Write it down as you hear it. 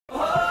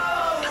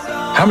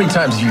How many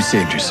times have you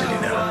saved your city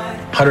now?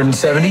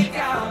 170?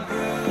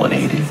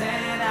 180,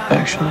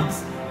 actually.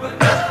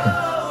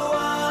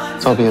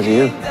 It's all because of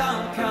you.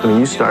 I mean,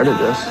 you started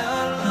this.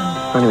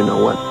 I don't even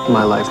know what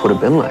my life would have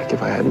been like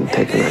if I hadn't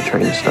taken that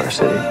train to Star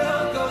City.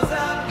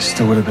 You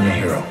still would have been a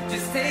hero.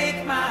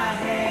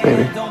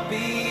 Maybe.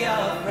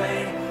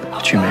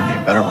 But you made me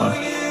a better one.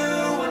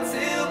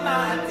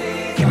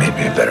 You made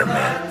me a better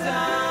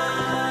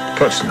man.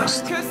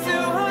 Точность.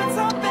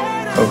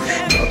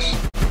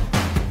 Точность.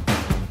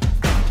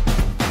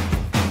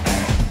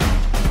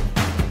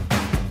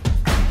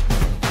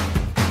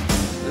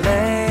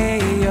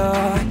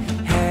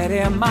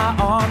 In my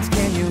arms,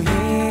 can you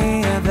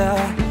hear the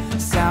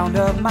sound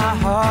of my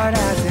heart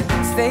as it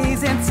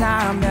stays in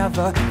time,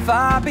 never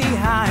far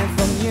behind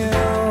from you?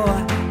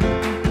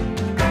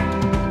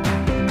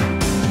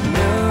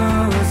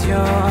 Lose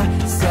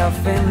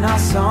yourself in our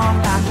song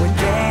like we're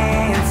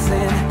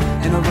dancing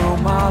in a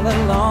room all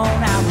alone.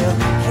 I will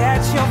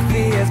catch your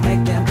fears,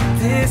 make them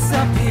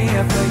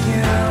disappear for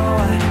you.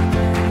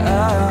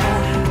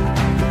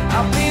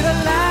 I'll be the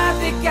light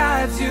that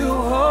guides you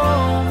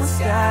home. The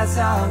skies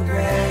are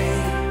gray,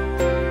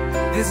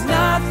 there's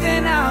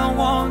nothing out